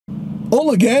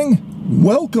Hola gang,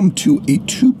 welcome to a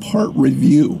two-part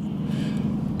review.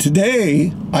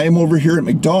 Today, I am over here at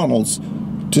McDonald's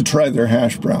to try their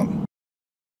hash brown.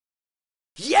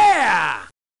 Yeah!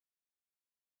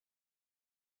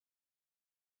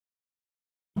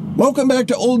 Welcome back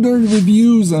to Old Nerd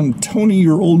Reviews. I'm Tony,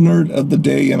 your old nerd of the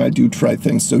day, and I do try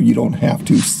things so you don't have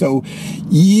to. So,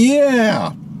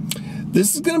 yeah,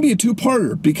 this is going to be a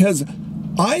two-parter because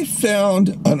I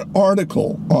found an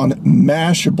article on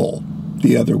Mashable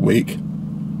the other week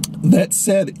that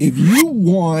said if you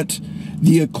want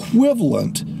the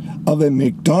equivalent of a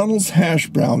McDonald's hash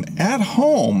brown at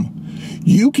home,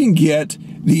 you can get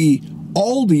the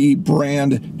Aldi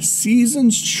brand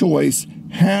Season's Choice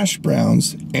hash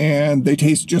browns, and they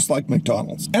taste just like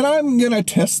McDonald's. And I'm gonna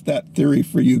test that theory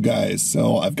for you guys.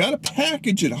 So I've got a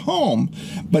package at home,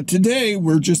 but today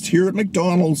we're just here at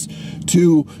McDonald's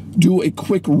to do a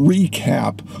quick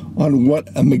recap on what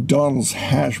a McDonald's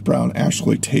hash brown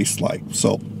actually tastes like.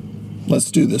 So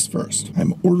let's do this first.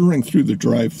 I'm ordering through the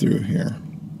drive-thru here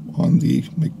on the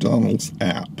McDonald's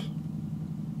app.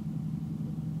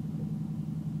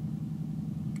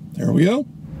 There we go.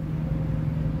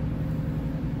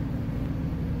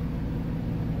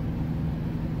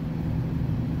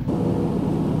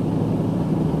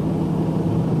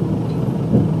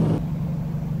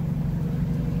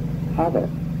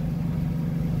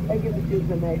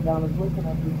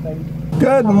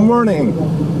 Good morning.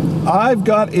 I've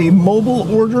got a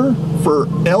mobile order for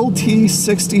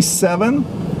LT67.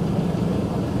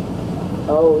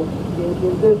 Oh,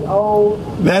 is this old?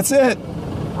 That's it.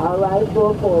 All right,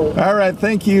 go for it. All right,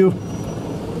 thank you.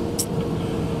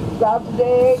 Stop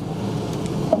today.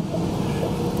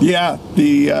 Yeah,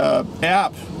 the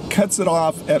app cuts it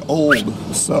off at old,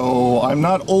 so I'm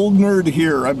not old nerd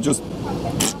here. I'm just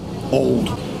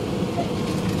old.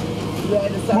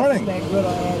 Morning.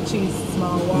 And cheese,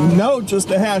 small water. No,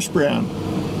 just a hash brown.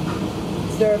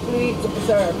 Sir, please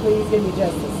give me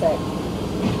just a second.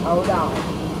 Hold on.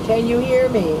 Can you hear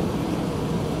me?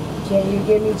 Can you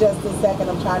give me just a second?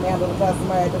 I'm trying to handle the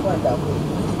customer at the window,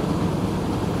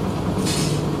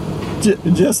 please.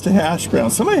 Just a hash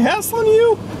brown. Somebody hassling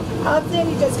you? I'm saying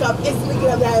you just come instantly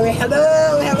get up there.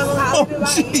 Hello, how do you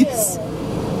like jeez.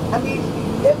 I mean,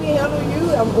 let me handle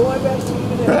you. I'm going back to you.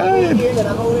 Right. Here that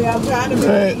I'm trying to be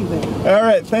even. All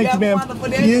right, thank you, ma'am.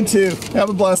 You too. Have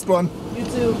a blessed one. You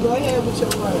too. Go ahead with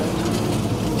your order.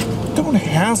 Don't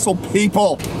hassle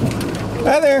people.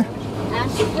 Hi there.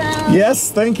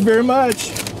 Yes, thank you very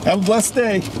much. Have a blessed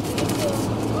day.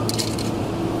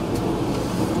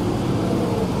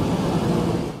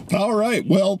 All right,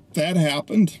 well, that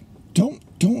happened. Don't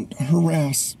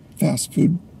harass fast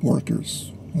food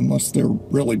workers unless they're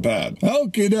really bad.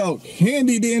 Okay, doke.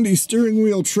 Handy dandy steering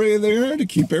wheel tray there to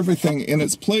keep everything in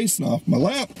its place and off my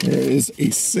lap. There is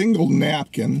a single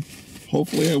napkin.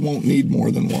 Hopefully I won't need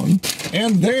more than one.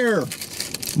 And there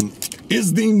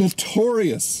is the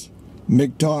notorious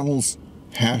McDonald's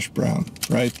hash brown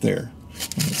right there.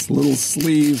 And this little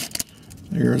sleeve.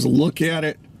 There's a look at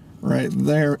it right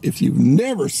there. If you've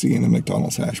never seen a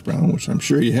McDonald's hash brown, which I'm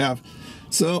sure you have.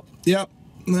 So, yep,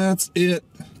 that's it.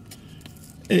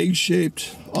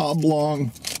 Egg-shaped,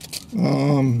 oblong.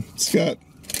 It's got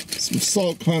some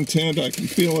salt content. I can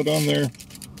feel it on there.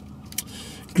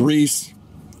 Grease.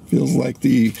 Feels like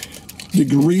the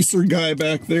greaser guy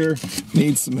back there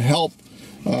needs some help.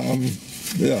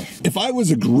 Yeah. If I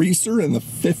was a greaser in the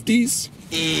 50s,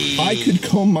 I could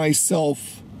comb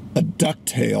myself a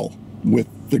ducktail with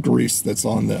the grease that's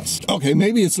on this. Okay,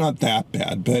 maybe it's not that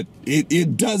bad, but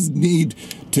it does need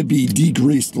to be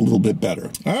degreased a little bit better.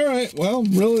 All right, well,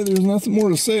 really, there's nothing more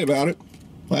to say about it.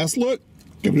 Last look,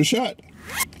 give it a shot.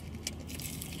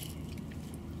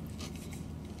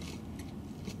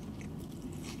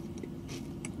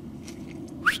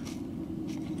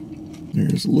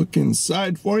 There's a look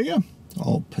inside for you.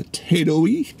 All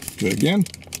potato-y. Do it again.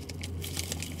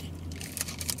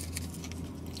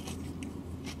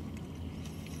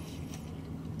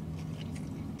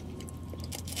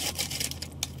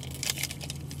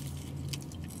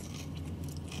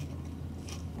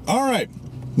 All right,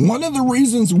 one of the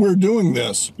reasons we're doing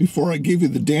this, before I give you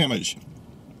the damage,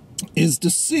 is to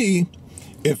see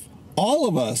if all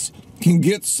of us can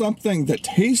get something that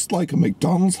tastes like a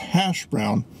McDonald's hash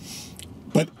brown,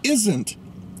 but isn't,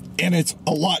 and it's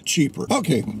a lot cheaper.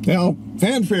 Okay, now,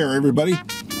 fanfare, everybody.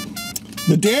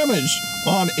 The damage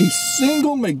on a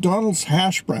single McDonald's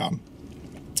hash brown,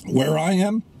 where I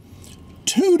am,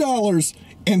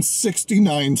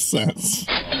 $2.69.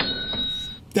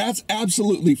 That's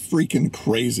absolutely freaking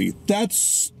crazy. That's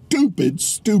stupid,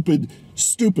 stupid,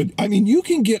 stupid. I mean, you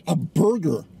can get a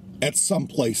burger at some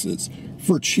places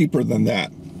for cheaper than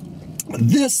that.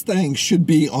 This thing should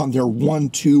be on their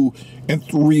 $1, $2, and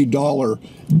 $3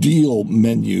 deal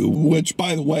menu, which,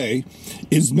 by the way,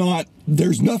 is not,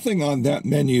 there's nothing on that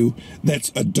menu that's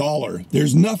 $1.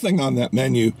 There's nothing on that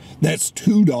menu that's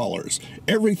 $2.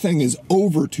 Everything is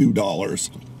over $2.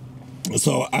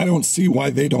 So I don't see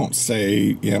why they don't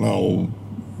say, you know,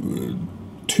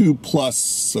 2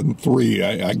 plus and 3.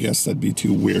 I guess that'd be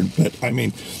too weird, but I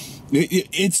mean,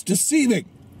 it's deceiving.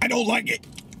 I don't like it.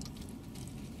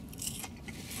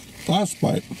 Last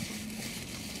bite.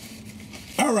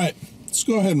 All right, let's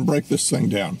go ahead and break this thing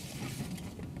down.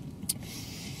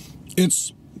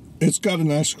 It's got a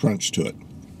nice crunch to it.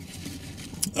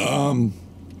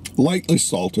 Lightly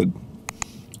salted.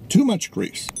 Too much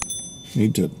grease.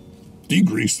 Need to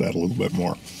degrease that a little bit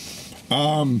more.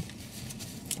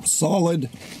 Solid.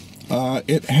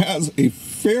 It has a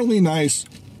fairly nice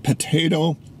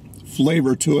potato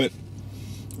flavor to it.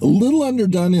 A little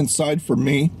underdone inside for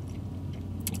me.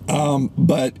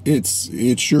 But it's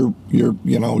your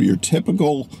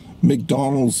typical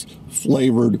McDonald's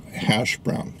flavored hash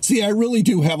brown. See, I really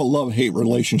do have a love-hate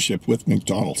relationship with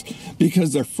McDonald's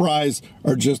because their fries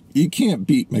are just, you can't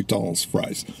beat McDonald's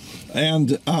fries.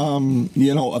 And,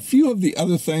 you know, a few of the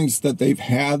other things that they've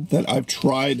had that I've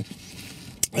tried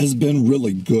has been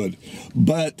really good.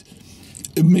 But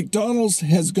McDonald's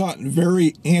has gotten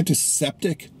very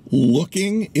antiseptic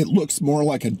looking. It looks more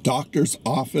like a doctor's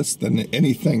office than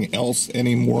anything else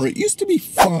anymore. It used to be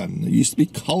fun. It used to be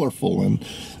colorful and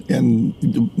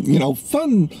you know,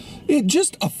 fun. It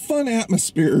just a fun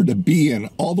atmosphere to be in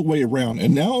all the way around.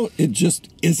 And now it just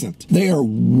isn't. They are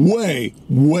way,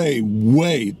 way,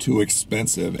 way too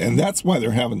expensive. And that's why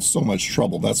they're having so much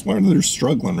trouble. That's why they're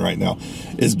struggling right now,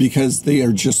 is because they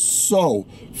are just so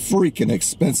freaking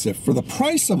expensive. For the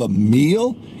price of a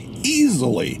meal,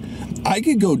 easily, I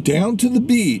could go down to the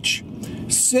beach,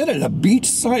 sit at a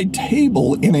beachside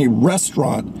table in a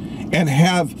restaurant, and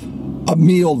have a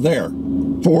meal there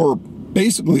for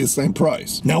basically the same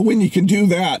price. Now, when you can do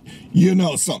that, you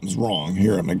know something's wrong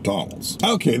here at McDonald's.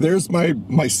 Okay, there's my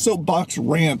soapbox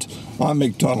rant on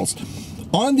McDonald's.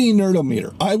 On the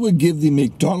Nerdometer, I would give the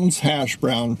McDonald's hash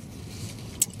brown,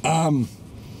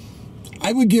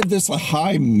 I would give this a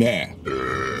high meh.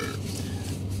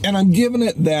 And I'm giving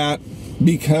it that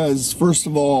because, first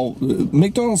of all,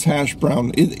 McDonald's hash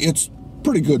brown, it's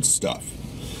pretty good stuff.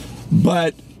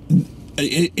 But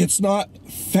it's not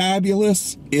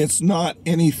fabulous. It's not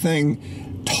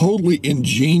anything totally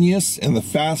ingenious in the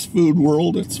fast food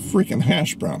world. It's freaking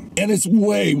hash brown. And it's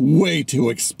way, way too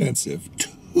expensive.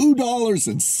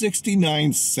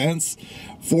 $2.69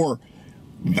 for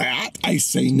that? I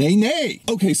say nay, nay.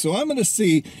 Okay, so I'm going to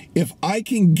see if I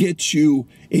can get you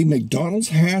a McDonald's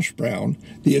hash brown,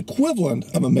 the equivalent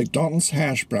of a McDonald's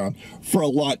hash brown, for a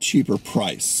lot cheaper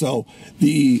price. So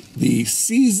the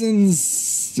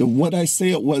Seasons, what I say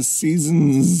it was,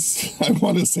 Seasons, I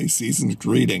want to say Seasons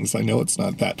Greetings. I know it's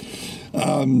not that.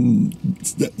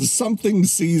 Something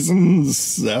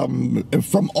Seasons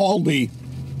from Aldi.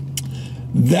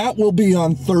 That will be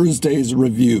on Thursday's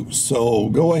review, so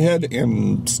go ahead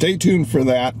and stay tuned for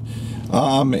that,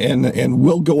 and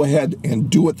we'll go ahead and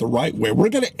do it the right way. We're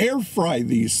going to air fry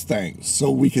these things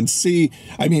so we can see.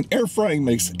 I mean, air frying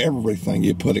makes everything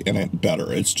you put in it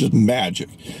better. It's just magic.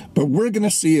 But we're going to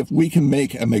see if we can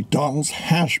make a McDonald's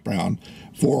hash brown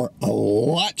for a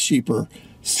lot cheaper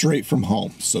straight from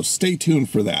home. So stay tuned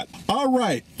for that. All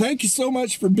right, thank you so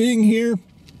much for being here.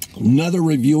 Another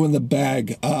review in the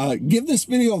bag. Give this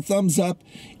video a thumbs up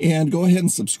and go ahead and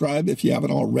subscribe if you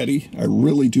haven't already. I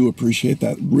really do appreciate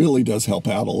that. It really does help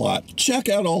out a lot. Check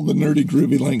out all the nerdy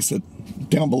groovy links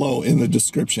down below in the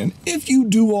description. If you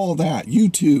do all that, you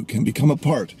too can become a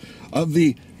part of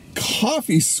the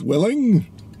coffee swilling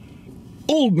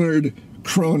Old Nerd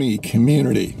Crony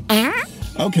community.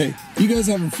 Okay, you guys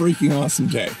have a freaking awesome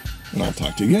day, and I'll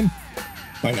talk to you again.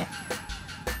 Bye now.